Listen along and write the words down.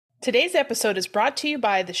Today's episode is brought to you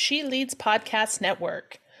by the She Leads Podcast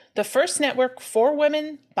Network, the first network for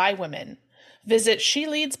women by women. Visit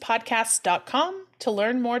sheleadspodcast.com to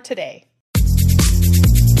learn more today.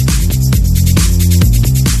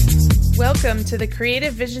 Welcome to the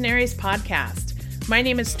Creative Visionaries Podcast. My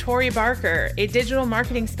name is Tori Barker, a digital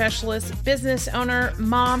marketing specialist, business owner,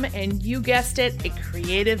 mom, and you guessed it, a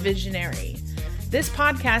creative visionary. This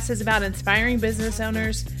podcast is about inspiring business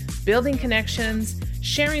owners, building connections,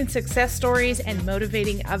 sharing success stories, and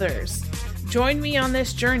motivating others. Join me on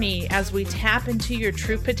this journey as we tap into your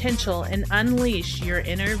true potential and unleash your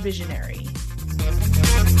inner visionary.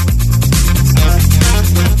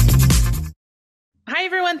 Hi,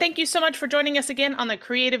 everyone. Thank you so much for joining us again on the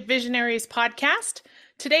Creative Visionaries podcast.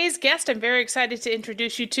 Today's guest, I'm very excited to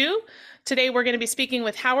introduce you to. Today, we're going to be speaking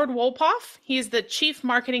with Howard Wolpoff. He's the Chief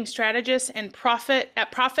Marketing Strategist and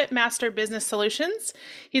at Profit Master Business Solutions.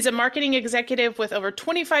 He's a marketing executive with over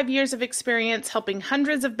 25 years of experience helping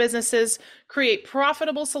hundreds of businesses create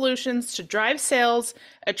profitable solutions to drive sales,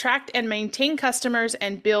 attract and maintain customers,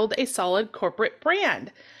 and build a solid corporate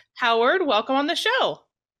brand. Howard, welcome on the show.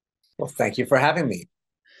 Well, thank you for having me.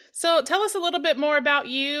 So tell us a little bit more about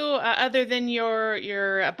you, other than your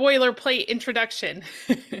boilerplate introduction.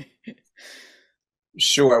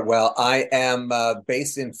 Sure. Well, I am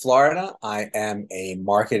based in Florida. I am a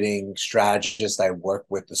marketing strategist. I work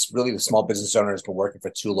with the small business owner who's been working for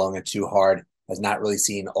too long and too hard, has not really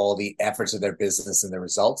seen all the efforts of their business and the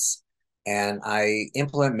results. And I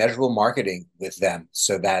implement measurable marketing with them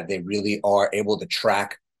so that they really are able to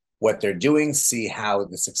track what they're doing, see how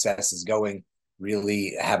the success is going,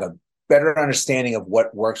 really have a better understanding of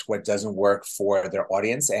what works, what doesn't work for their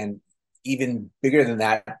audience. And even bigger than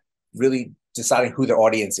that, really deciding who their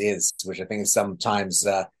audience is, which I think sometimes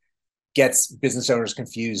gets business owners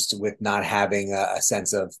confused with not having a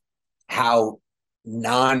sense of how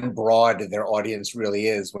non-broad their audience really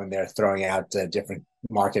is when they're throwing out different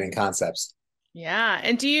marketing concepts. Yeah.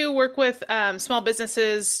 And do you work with small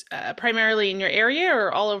businesses primarily in your area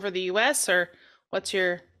or all over the U.S., or what's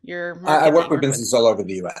your market? I work with businesses all over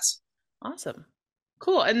the U.S. Awesome.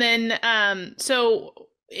 Cool. And then, so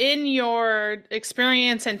in your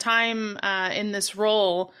experience and time in this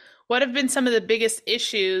role, what have been some of the biggest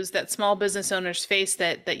issues that small business owners face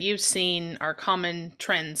that you've seen are common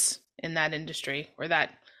trends in that industry or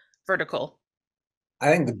that vertical? I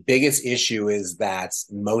think the biggest issue is that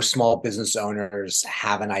most small business owners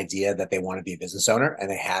have an idea that they want to be a business owner, and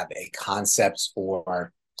they have a concept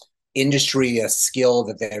or industry, a skill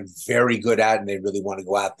that they're very good at, and they really want to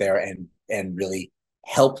go out there and really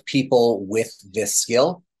help people with this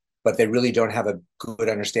skill, but they really don't have a good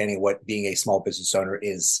understanding of what being a small business owner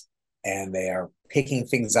is. And they are picking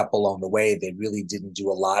things up along the way. They really didn't do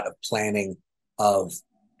a lot of planning of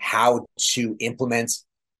how to implement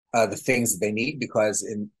the things that they need, because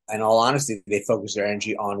in all honesty, they focus their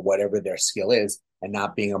energy on whatever their skill is, and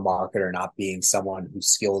not being a marketer, not being someone who's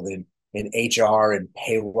skilled in HR and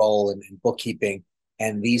payroll and bookkeeping.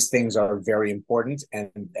 And these things are very important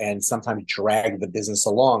and sometimes drag the business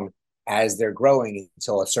along as they're growing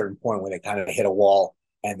until a certain point where they kind of hit a wall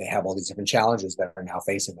and they have all these different challenges that are now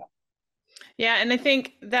facing them. Yeah. And I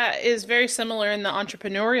think that is very similar in the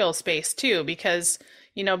entrepreneurial space too, because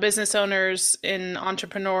business owners and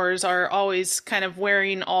entrepreneurs are always kind of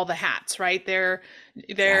wearing all the hats, right? They're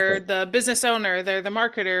Exactly. the business owner, they're the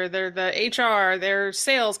marketer, they're the HR, they're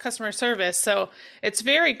sales, customer service. So it's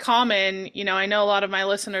very common. I know a lot of my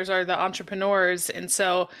listeners are the entrepreneurs. And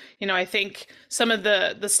so, I think some of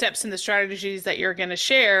the steps and the strategies that you're going to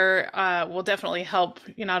share will definitely help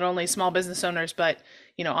not only small business owners, but,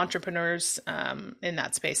 entrepreneurs in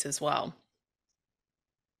that space as well.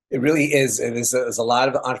 It really is. There's a lot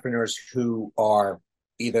of entrepreneurs who are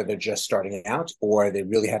either they're just starting out or they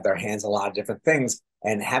really have their hands on a lot of different things.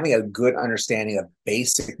 And having a good understanding of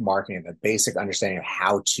basic marketing, a basic understanding of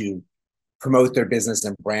how to promote their business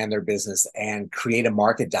and brand their business and create a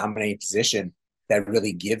market dominating position that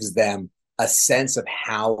really gives them a sense of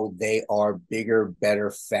how they are bigger,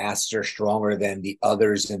 better, faster, stronger than the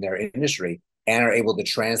others in their industry, and are able to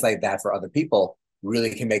translate that for other people,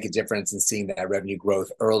 really can make a difference in seeing that revenue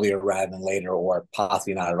growth earlier rather than later, or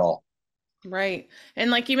possibly not at all. Right. And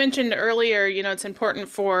like you mentioned earlier, it's important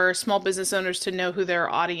for small business owners to know who their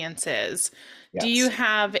audience is. Do you Yes.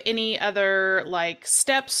 have any other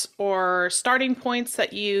steps or starting points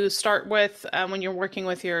that you start with when you're working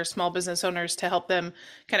with your small business owners to help them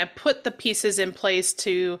kind of put the pieces in place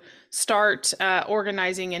to start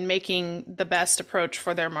organizing and making the best approach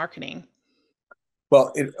for their marketing?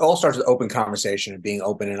 Well, it all starts with open conversation and being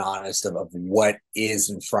open and honest of what is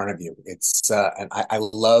in front of you. And I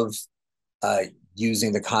love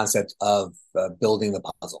using the concept of building the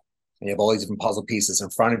puzzle. And you have all these different puzzle pieces in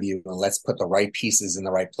front of you, and let's put the right pieces in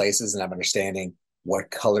the right places, and I'm understanding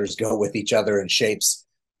what colors go with each other and shapes.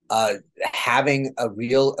 Having a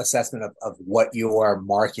real assessment of what your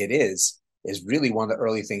market is really one of the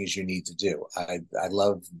early things you need to do. I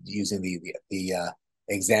love using the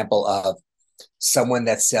example of someone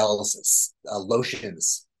that sells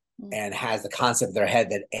lotions and has the concept in their head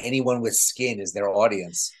that anyone with skin is their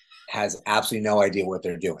audience has absolutely no idea what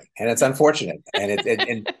they're doing, and it's unfortunate.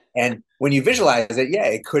 And when you visualize it, yeah,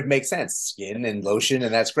 it could make sense, skin and lotion,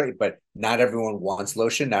 and that's great. But not everyone wants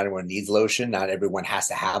lotion. Not everyone needs lotion. Not everyone has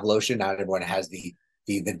to have lotion. Not everyone has the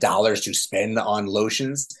dollars to spend on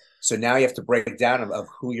lotions. So now you have to break down of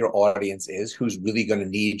who your audience is, who's really going to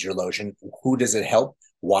need your lotion, who does it help,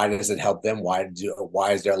 why does it help them, why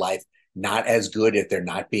is their life not as good if they're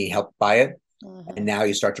not being helped by it. Mm-hmm. And now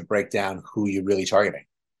you start to break down who you're really targeting.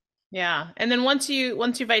 Yeah. And then once you've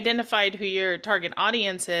identified who your target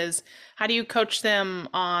audience is, how do you coach them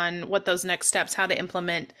on what those next steps, how to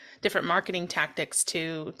implement different marketing tactics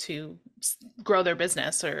to grow their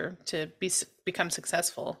business or to become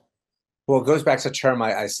successful? Well, it goes back to a term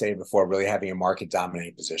I stated before, really having a market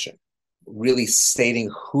dominating position, really stating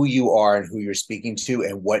who you are and who you're speaking to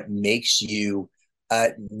and what makes you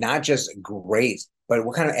not just great, but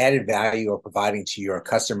what kind of added value you're providing to your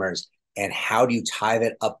customers, and how do you tie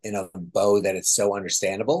that up in a bow that it's so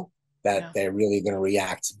understandable that they're really going to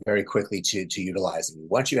react very quickly to utilizing.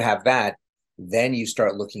 Once you have that, then you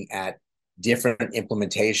start looking at different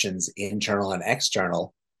implementations, internal and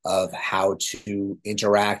external, of how to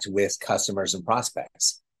interact with customers and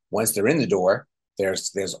prospects. Once they're in the door,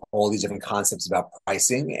 there's all these different concepts about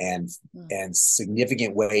pricing and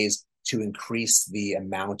significant ways to increase the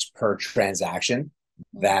amount per transaction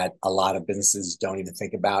that a lot of businesses don't even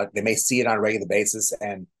think about. They may see it on a regular basis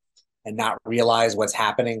and not realize what's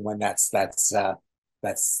happening when that's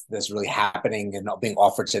really happening and being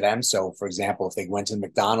offered to them. So, for example, if they went to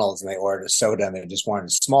McDonald's and they ordered a soda and they just wanted a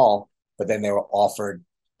small, but then they were offered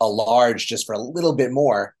a large just for a little bit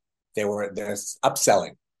more, there's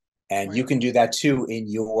upselling. And right. You can do that too in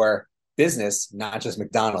your business, not just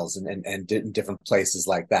McDonald's and different places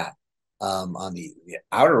like that. On the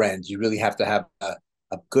outer end, you really have to have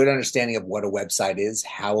a good understanding of what a website is,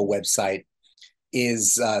 how a website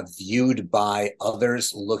is viewed by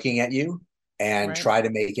others looking at you, and right. Try to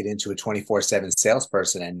make it into a 24/7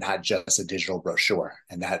 salesperson and not just a digital brochure.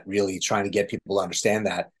 And that really trying to get people to understand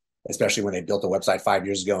that, especially when they built a website 5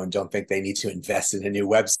 years ago and don't think they need to invest in a new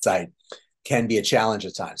website, can be a challenge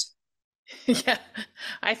at times. Yeah,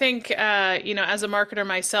 I think, as a marketer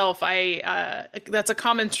myself, that's a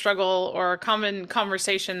common struggle or a common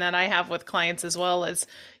conversation that I have with clients as well as,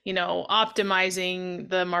 optimizing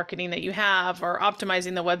the marketing that you have or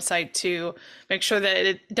optimizing the website to make sure that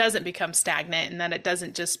it doesn't become stagnant and that it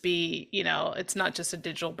doesn't just be, it's not just a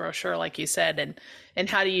digital brochure, like you said, and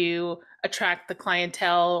how do you attract the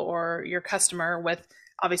clientele or your customer with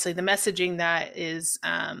obviously the messaging that is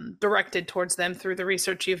directed towards them through the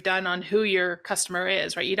research you've done on who your customer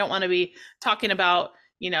is, right? You don't want to be talking about,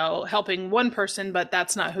 helping one person, but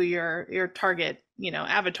that's not who your target,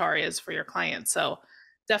 avatar is for your clients. So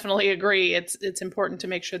definitely agree. It's important to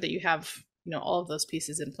make sure that you have, all of those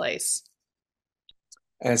pieces in place.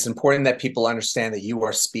 And it's important that people understand that you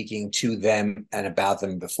are speaking to them and about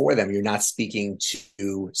them before them. You're not speaking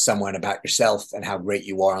to someone about yourself and how great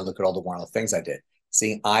you are and look at all the wonderful things I did.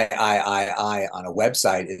 Seeing I on a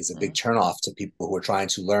website is a big turnoff to people who are trying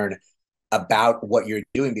to learn about what you're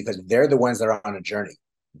doing, because they're the ones that are on a journey.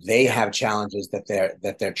 They have challenges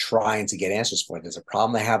that they're trying to get answers for. There's a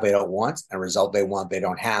problem they have they don't want, and a result they want they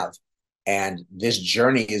don't have. And this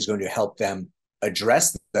journey is going to help them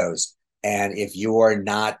address those. And if you're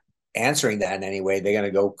not answering that in any way, they're going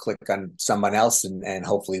to go click on someone else, and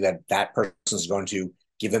hopefully that person is going to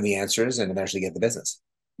give them the answers and eventually get the business.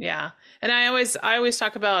 Yeah. And I always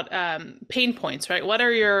talk about pain points, right? What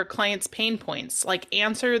are your clients' pain points? Like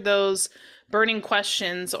answer those burning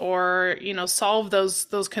questions or, solve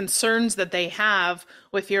those concerns that they have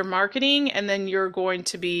with your marketing. And then you're going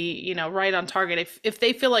to be, right on target. If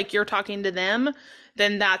they feel like you're talking to them,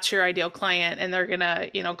 then that's your ideal client. And they're going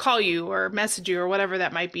to, call you or message you or whatever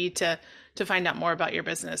that might be to find out more about your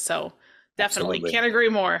business. So definitely. Absolutely. Can't agree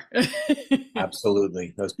more.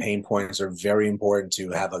 Absolutely. Those pain points are very important to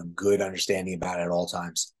have a good understanding about at all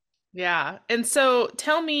times. Yeah. And so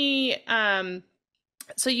tell me,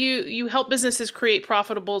 so you help businesses create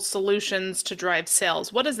profitable solutions to drive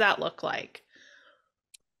sales. What does that look like?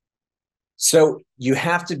 So you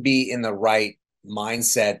have to be in the right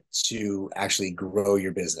mindset to actually grow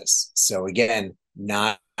your business. So again,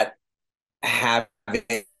 not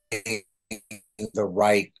having the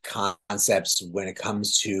right concepts when it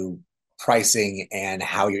comes to pricing and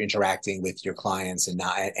how you're interacting with your clients,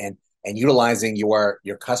 and utilizing your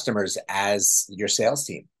customers as your sales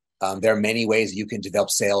team. There are many ways you can develop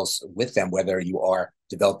sales with them, whether you are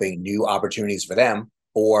developing new opportunities for them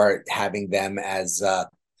or having them as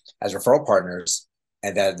referral partners,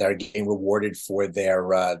 and that they're getting rewarded for their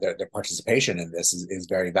participation in this is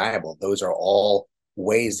very valuable. Those are all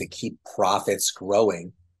ways to keep profits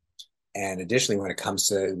growing. And additionally, when it comes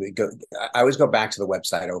to I always go back to the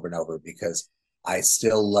website over and over because I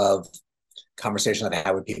still love conversations I've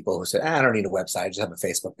had with people who said, I don't need a website, I just have a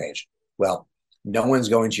Facebook page. Well, no one's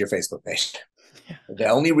going to your Facebook page. Yeah. The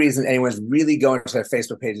only reason anyone's really going to their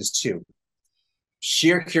Facebook page is two: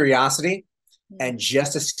 sheer curiosity and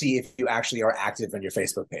just to see if you actually are active on your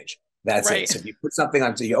Facebook page. That's Right. it. So if you put something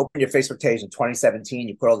on, so you open your Facebook page in 2017,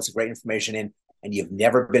 you put all this great information in, and you've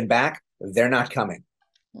never been back, they're not coming.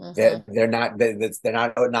 They're not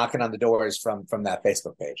knocking on the doors from that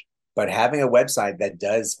Facebook page. But having a website that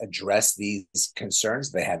does address these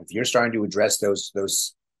concerns they have, if you're starting to address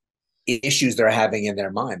those issues they're having in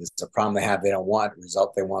their mind, it's a problem they have, they don't want, a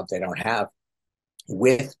result they want, they don't have,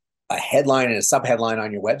 with a headline and a subheadline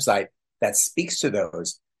on your website that speaks to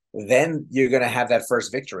those, then you're going to have that first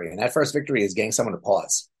victory. And that first victory is getting someone to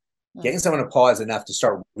pause. Getting someone to pause enough to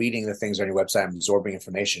start reading the things on your website and absorbing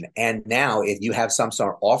information. And now, if you have some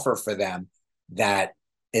sort of offer for them that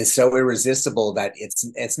is so irresistible that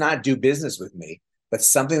it's not do business with me, but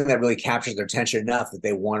something that really captures their attention enough that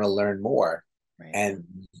they want to learn more. Right. And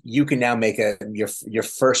you can now make your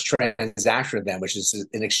first transaction with them, which is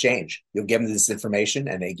an exchange. You'll give them this information,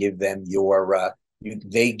 and they give them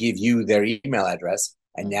they give you their email address,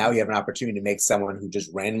 and now you have an opportunity to make someone who just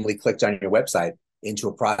randomly clicked on your website into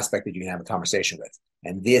a prospect that you can have a conversation with.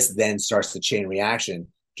 And this then starts the chain reaction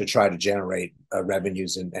to try to generate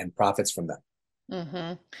revenues and profits from them.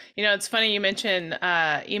 Mm-hmm. It's funny you mentioned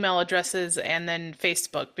email addresses and then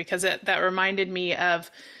Facebook, because that reminded me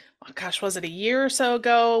of, oh gosh, was it a year or so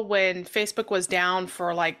ago when Facebook was down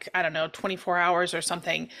for like, I don't know, 24 hours or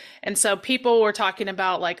something. And so people were talking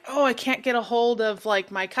about like, oh, I can't get a hold of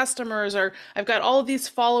like my customers, or I've got all of these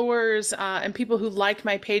followers and people who like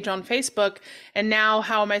my page on Facebook. And now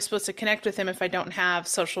how am I supposed to connect with them if I don't have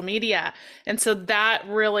social media? And so that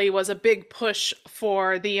really was a big push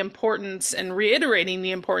for the importance and reiterating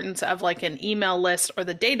the importance of like an email list or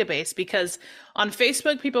the database, because on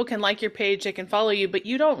Facebook, people can like your page, they can follow you, but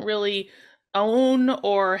you don't really own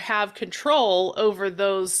or have control over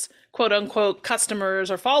those quote unquote customers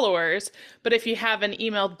or followers. But if you have an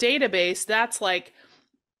email database, that's like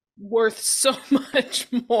worth so much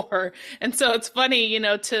more. And so it's funny,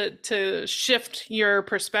 to shift your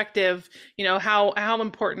perspective, how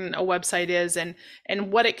important a website is and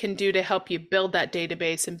what it can do to help you build that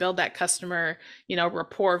database and build that customer,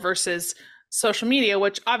 rapport versus social media,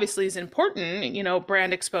 which obviously is important,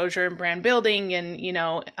 brand exposure and brand building and,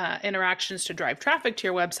 interactions to drive traffic to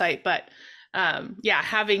your website. But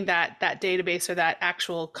having that database or that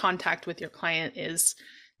actual contact with your client is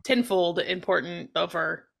tenfold important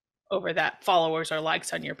over that followers or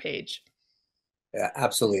likes on your page. Yeah,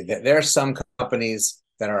 absolutely. There are some companies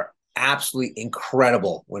that are absolutely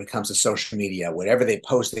incredible when it comes to social media. Whatever they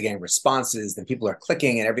post, they're getting responses, then people are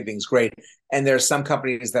clicking and everything's great. And there are some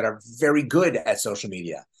companies that are very good at social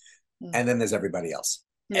media. And then there's everybody else.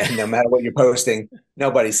 Yeah. And no matter what you're posting,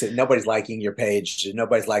 nobody's liking your page,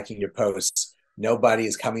 nobody's liking your posts, nobody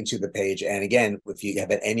is coming to the page. And again, if you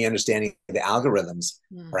have any understanding of the algorithms,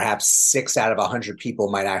 perhaps 6 out of 100 people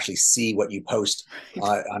might actually see what you post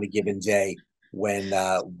on a given day when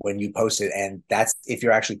you post it. And that's if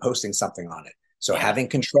you're actually posting something on it. So having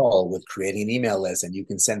control with creating an email list, and you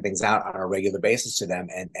can send things out on a regular basis to them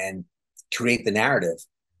and create the narrative.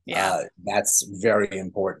 That's very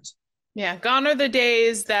important. Yeah, gone are the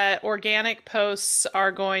days that organic posts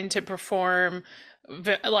are going to perform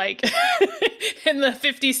like in the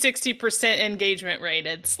 50-60% engagement rate.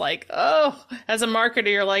 It's like, oh, as a marketer,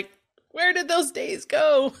 you're like, where did those days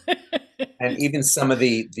go? And even some of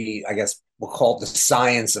the I guess we'll call it the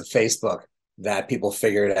science of Facebook that people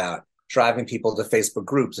figured out, driving people to Facebook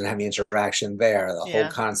groups and having interaction there. The whole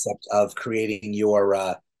concept of creating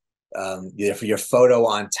your photo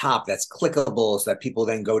on top that's clickable so that people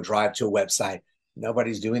then go drive to a website.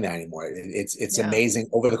 Nobody's doing that anymore. It's amazing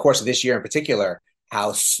over the course of this year in particular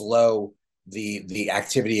how slow the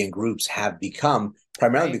activity in groups have become,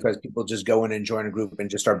 primarily because people just go in and join a group and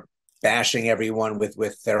just start bashing everyone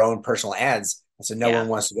with their own personal ads. And so no one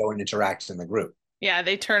wants to go and interact in the group. Yeah,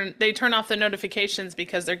 they turn off the notifications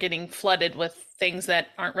because they're getting flooded with things that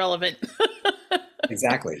aren't relevant.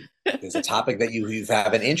 Exactly. There's a topic that you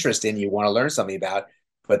have an interest in, you want to learn something about,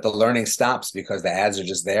 but the learning stops because the ads are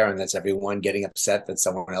just there, and that's everyone getting upset that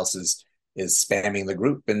someone else is spamming the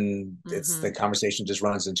group, and it's Hmm. the conversation just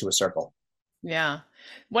runs into a circle. Yeah.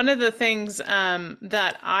 One of the things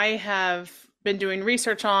that I have been doing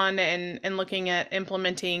research on and looking at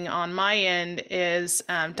implementing on my end is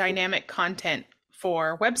dynamic content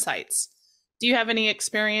for websites. Do you have any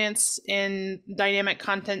experience in dynamic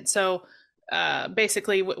content? So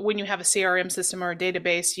basically, when you have a CRM system or a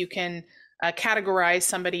database, you can categorize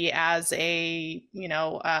somebody as a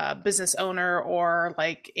business owner or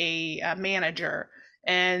like a manager,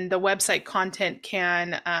 and the website content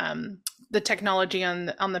can the technology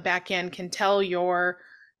on the back end can tell your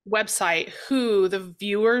website who the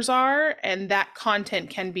viewers are, and that content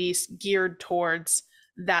can be geared towards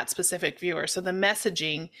that specific viewer. So the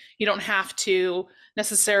messaging, you don't have to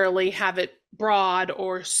necessarily have it broad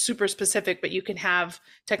or super specific, but you can have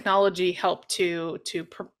technology help to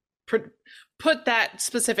put that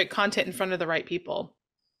specific content in front of the right people.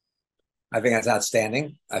 I think that's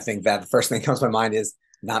outstanding. I think that the first thing that comes to my mind is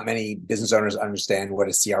not many business owners understand what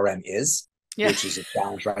a CRM is, Yeah. which is a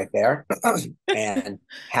challenge right there. And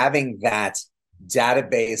having that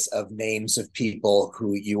database of names of people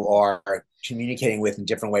who you are communicating with in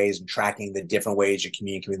different ways and tracking the different ways you're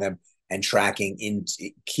communicating with them and tracking in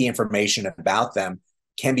key information about them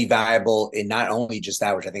can be valuable in not only just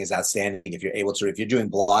that, which I think is outstanding. If you're able to, if you're doing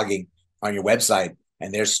blogging on your website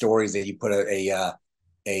and there's stories that you put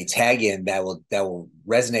a tag in that will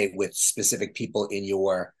resonate with specific people in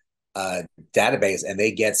your database, and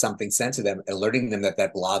they get something sent to them, alerting them that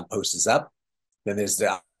that blog post is up, then there's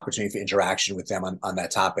the opportunity for interaction with them on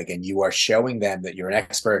that topic, and you are showing them that you're an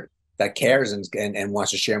expert that cares and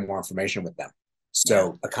wants to share more information with them. Yeah.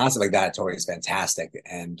 So a concept like that, Tori, is fantastic,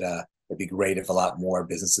 and it'd be great if a lot more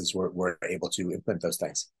businesses were able to implement those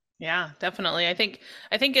things. Yeah, definitely. I think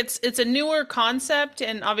it's a newer concept,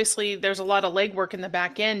 and obviously there's a lot of legwork in the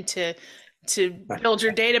back end to build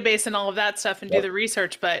your database and all of that stuff and do Yep. the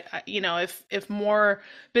research. But if more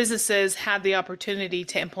businesses had the opportunity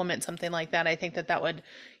to implement something like that, I think that would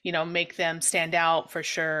make them stand out for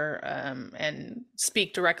sure, and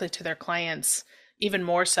speak directly to their clients even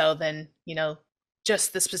more so than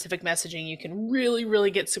just the specific messaging. You can really,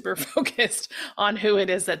 really get super focused on who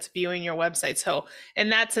it is that's viewing your website. So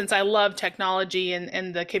in that sense, I love technology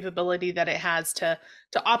and the capability that it has to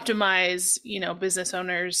optimize, business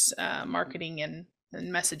owners, marketing and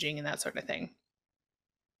messaging and that sort of thing.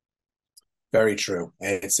 Very true.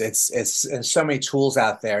 It's and so many tools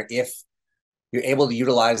out there. If you're able to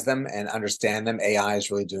utilize them and understand them, AI is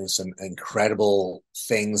really doing some incredible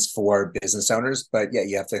things for business owners. But yeah,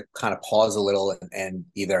 you have to kind of pause a little and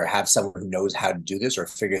either have someone who knows how to do this or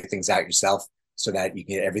figure things out yourself so that you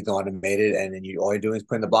can get everything automated. And then all you're doing is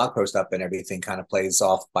putting the blog post up and everything kind of plays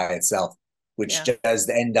off by itself, which Yeah. does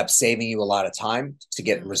end up saving you a lot of time to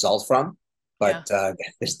get Mhm. results from. Yeah. But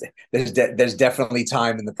there's definitely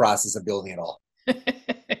time in the process of building it all.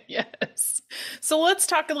 Yes. So let's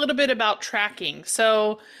talk a little bit about tracking.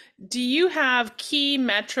 So, do you have key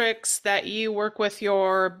metrics that you work with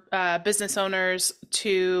your business owners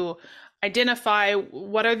to identify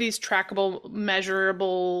what are these trackable,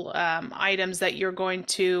 measurable items that you're going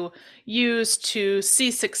to use to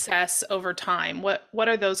see success over time? What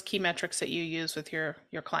are those key metrics that you use with your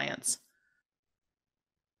clients?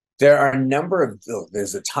 There are a number of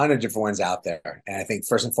there's a ton of different ones out there, and I think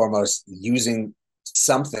first and foremost, using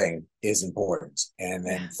something is important, and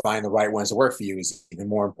Yeah. then find the right ones to work for you is even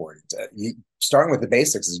more important. Starting with the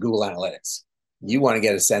basics is Google Analytics. You want to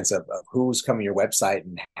get a sense of who's coming to your website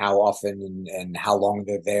and how often and how long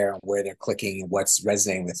they're there and where they're clicking and what's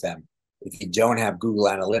resonating with them. If you don't have Google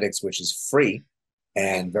Analytics, which is free Right.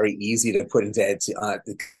 and very easy to put into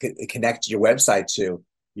connect your website to,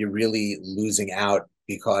 you're really losing out,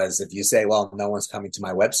 because if you say, well, no one's coming to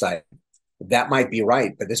my website, that might be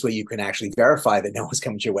right, but this way you can actually verify that no one's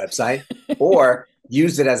coming to your website, or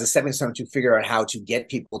use it as a stepping stone to figure out how to get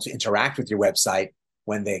people to interact with your website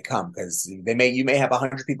when they come, because you may have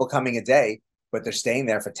 100 people coming a day, but they're staying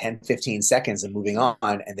there for 10, 15 seconds and moving on,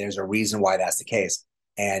 and there's a reason why that's the case.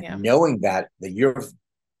 And Yeah. knowing that you're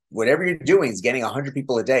whatever you're doing is getting 100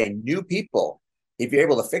 people a day, new people. If you're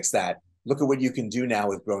able to fix that, look at what you can do now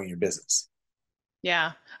with growing your business.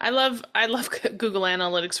 Yeah. I love Google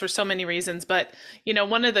Analytics for so many reasons, but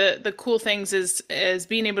one of the cool things is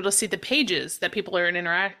being able to see the pages that people are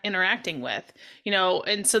interacting with.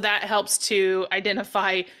 And so that helps to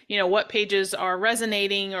identify, what pages are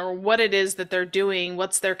resonating or what it is that they're doing,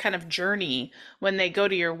 what's their kind of journey when they go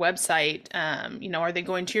to your website. Are they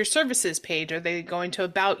going to your services page? Are they going to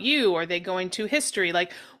about you? Are they going to history?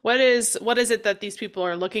 Like what is it that these people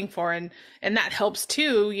are looking for? And that helps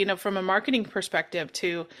too, from a marketing perspective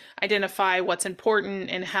to identify what's important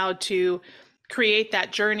and how to create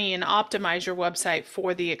that journey and optimize your website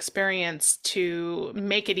for the experience to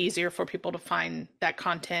make it easier for people to find that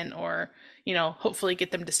content or, hopefully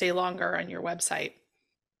get them to stay longer on your website.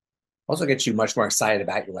 Also gets you much more excited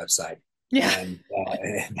about your website. Yeah. And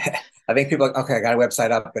I think people are like, okay, I got a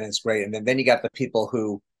website up and it's great. And then you got the people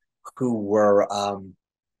who were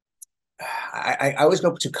I always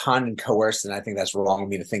go to con and coerce, and I think that's wrong of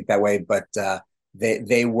me to think that way. But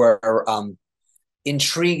they were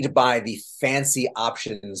intrigued by the fancy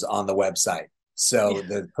options on the website. So Yeah.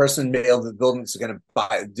 the person mailed the buildings are going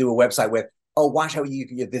to do a website with, oh, watch how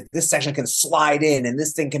this section can slide in, and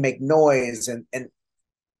this thing can make noise, and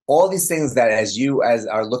all these things that as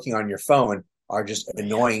are looking on your phone are just Yeah.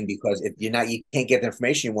 annoying because if you can't get the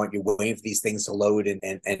information you want, you're waiting for these things to load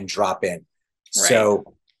and drop in. Right. So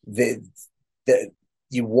the the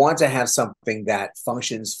you want to have something that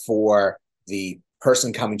functions for the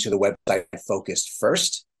person coming to the website focused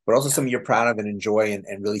first, but also Yeah. something you're proud of and enjoy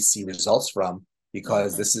and really see results from,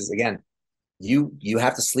 because Hmm. this is again, you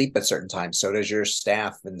have to sleep at certain times. So does your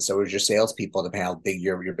staff, and so does your salespeople, depending on how big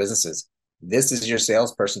your business is. This is your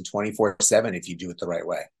salesperson 24/7 if you do it the right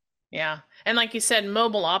way. Yeah. And like you said,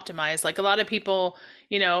 mobile optimized. Like a lot of people,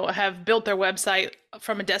 have built their website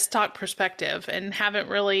from a desktop perspective and haven't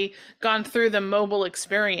really gone through the mobile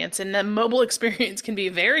experience. And the mobile experience can be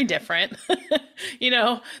very different.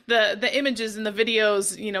 The images and the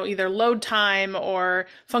videos, either load time or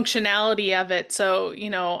functionality of it. So,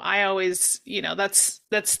 I always, that's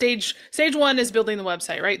stage one is building the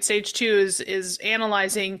website, right? Stage two is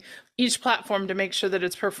analyzing each platform to make sure that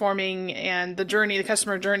it's performing and the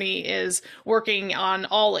customer journey is working on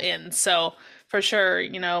all ends. So for sure,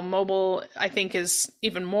 mobile I think is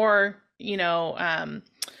even more,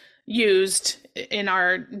 used in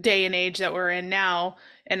our day and age that we're in now.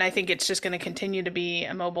 And I think it's just going to continue to be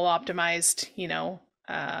a mobile optimized,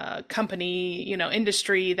 company,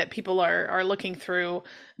 industry that people are looking through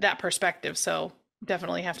that perspective. So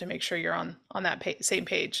definitely have to make sure you're on that same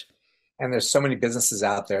page. And there's so many businesses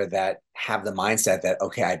out there that have the mindset that,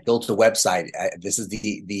 okay, I built a website. This is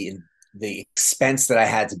the expense that I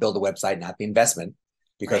had to build a website, not the investment,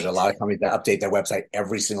 because there are a Right. lot of companies that update their website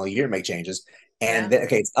every single year, make changes. And Yeah. then,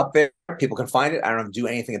 okay, it's up there. People can find it. I don't have to do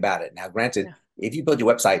anything about it. Now, granted, Yeah. if you build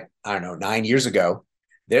your website, I don't know, 9 years ago,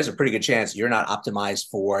 there's a pretty good chance you're not optimized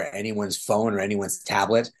for anyone's phone or anyone's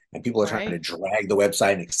tablet, and people are trying to Right. drag the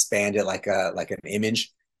website and expand it like an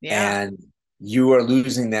image, Yeah. and you are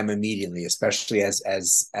losing them immediately, especially as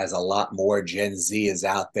a lot more Gen Z is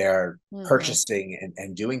out there Hmm. purchasing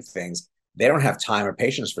and doing things. They don't have time or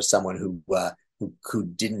patience for someone who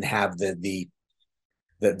didn't have the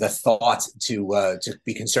thought to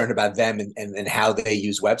be concerned about them and how they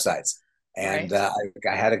use websites. And Right.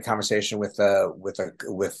 I had a conversation with a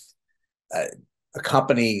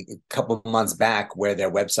company a couple of months back where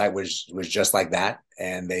their website was just like that,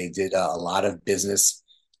 and they did a lot of business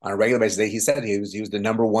on a regular basis. He said he was the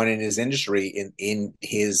number one in his industry in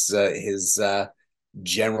his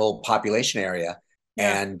general population area.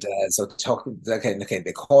 Yeah. And so talk, okay,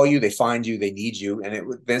 they call you, they find you, they need you,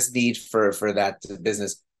 and this need for that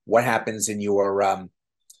business. What happens in your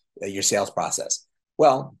sales process?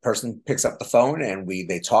 Well, person picks up the phone and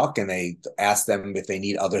they talk and they ask them if they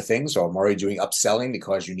need other things, or I'm already doing upselling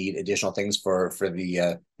because you need additional things for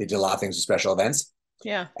they do a lot of things with special events.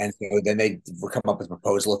 Yeah. And so then they would come up with a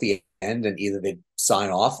proposal at the end, and either they'd sign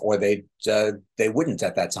off or they wouldn't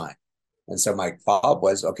at that time. And so my follow up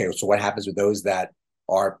was, okay, so what happens with those that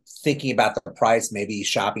are thinking about the price, maybe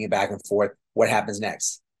shopping it back and forth? What happens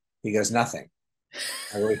next? He goes, nothing.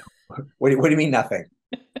 I go, what do you mean nothing?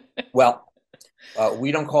 Well,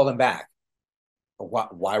 we don't call them back.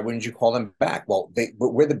 Why wouldn't you call them back? Well,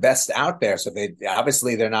 we're the best out there, so they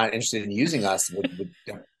obviously they're not interested in using us.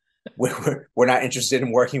 We're not interested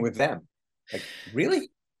in working with them. Like, really?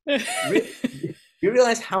 Really? You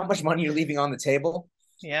realize how much money you're leaving on the table,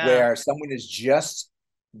 Yeah. where someone is just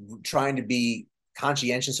trying to be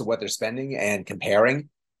conscientious of what they're spending and comparing.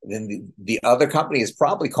 Then the other company is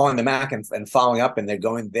probably calling them back and following up, and they're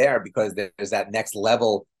going there because there's that next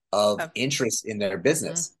level of Uh, interest in their mhm.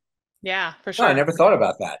 business. Yeah, for No, I sure. never thought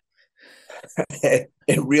about that. it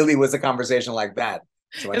really was a conversation like that.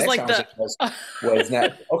 So my It's next like the conversation was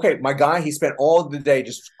that, okay, my guy, he spent all the day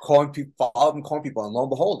just calling people, following and calling people, and lo and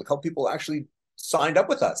behold, a couple people actually signed up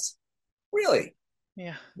with us. Really?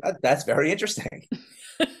 yeah. That's very interesting.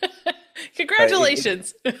 But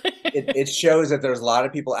Congratulations. it shows that there's a lot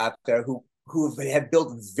of people out there who have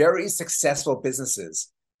built very successful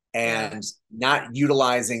businesses Yeah. and not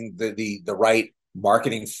utilizing the right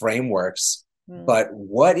marketing frameworks. Mm. But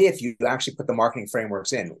what if you actually put the marketing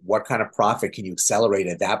frameworks in? What kind of profit can you accelerate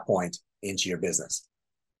at that point into your business?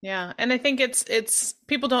 Yeah, and I think it's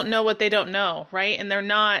people don't know what they don't know, right? And they're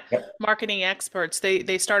not Yep. marketing experts.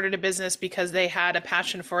 They started a business because they had a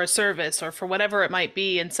passion for a service or for whatever it might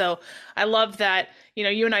be. And so I love that,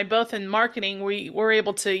 you and I both in marketing, we were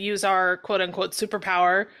able to use our quote unquote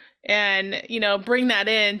superpower and, bring that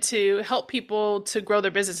in to help people to grow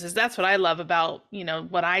their businesses. That's what I love about,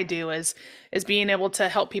 what I do is being able to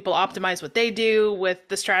help people optimize what they do with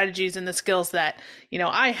the strategies and the skills that,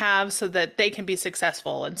 I have so that they can be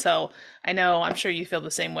successful. And so I'm sure you feel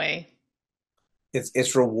the same way.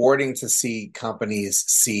 It's rewarding to see companies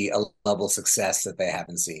see a level of success that they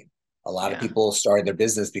haven't seen. A lot of Yeah. people started their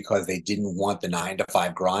business because they didn't want the 9 to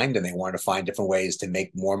 5 grind and they wanted to find different ways to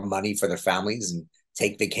make more money for their families and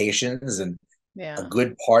take vacations. And a Yeah.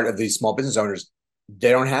 good part of these small business owners, they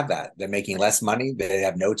don't have that. They're making less money. They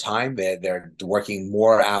have no time. They're working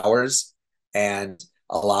more hours. And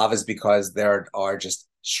a lot of it is because there are just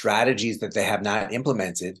strategies that they have not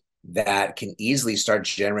implemented that can easily start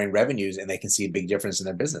generating revenues and they can see a big difference in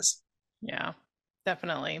their business. Yeah,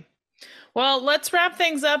 definitely. Well, let's wrap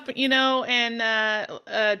things up,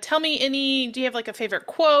 and tell me do you have like a favorite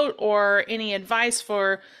quote or any advice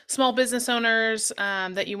for small business owners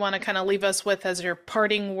that you want to kind of leave us with as your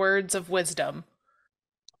parting words of wisdom?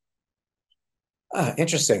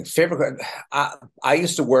 Interesting. Favorite. I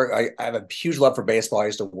used to work. I have a huge love for baseball. I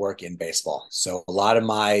used to work in baseball, so a lot of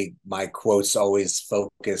my quotes always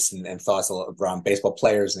focus and thoughts around baseball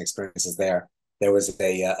players and experiences there. There was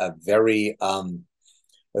a very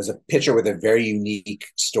there was a pitcher with a very unique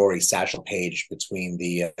story, Satchel Paige, between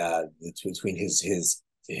his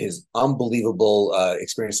unbelievable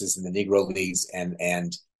experiences in the Negro Leagues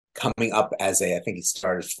and coming up as I think he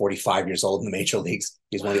started 45 years old in the major leagues.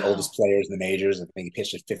 He's one of the Wow. oldest players in the majors. I think he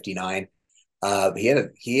pitched at 59.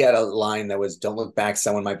 He had a line that was, "Don't look back,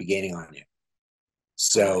 someone might be gaining on you." I love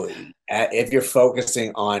So if you're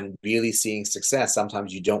focusing on really seeing success,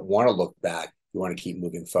 sometimes you don't want to look back. You want to keep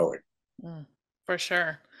moving forward. that. For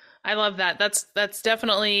sure. I love that. That's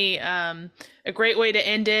definitely a great way to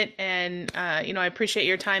end it. And I appreciate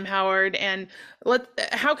your time, Howard. And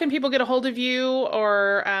how can people get a hold of you,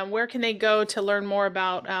 or where can they go to learn more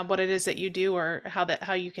about what it is that you do, or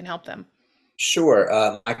how you can help them?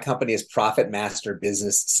 Sure. My company is Profit Master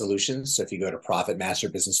Business Solutions. So if you go to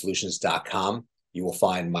profitmasterbusinesssolutions.com, you will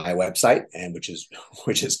find my website, and which is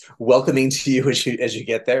welcoming to you as you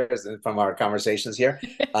get there from our conversations here.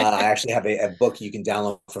 I actually have a book you can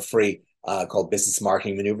download for free called Business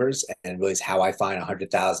Marketing Maneuvers, and really is how I find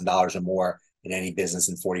 $100,000 or more in any business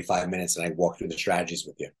in 45 minutes, and I walk through the strategies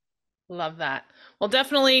with you. Love that. Well,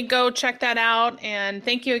 definitely go check that out. And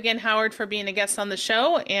thank you again, Howard, for being a guest on the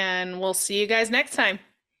show. And we'll see you guys next time.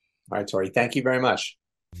 All right, Tori, thank you very much.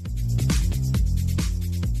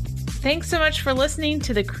 Thanks so much for listening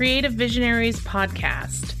to the Creative Visionaries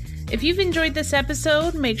podcast. If you've enjoyed this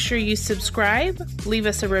episode, make sure you subscribe, leave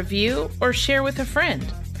us a review, or share with a friend.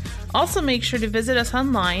 Also, make sure to visit us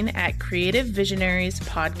online at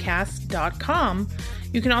creativevisionariespodcast.com.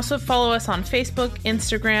 You can also follow us on Facebook,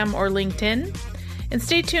 Instagram, or LinkedIn. And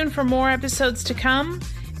stay tuned for more episodes to come.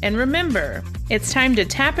 And remember, it's time to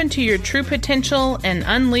tap into your true potential and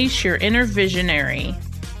unleash your inner visionary.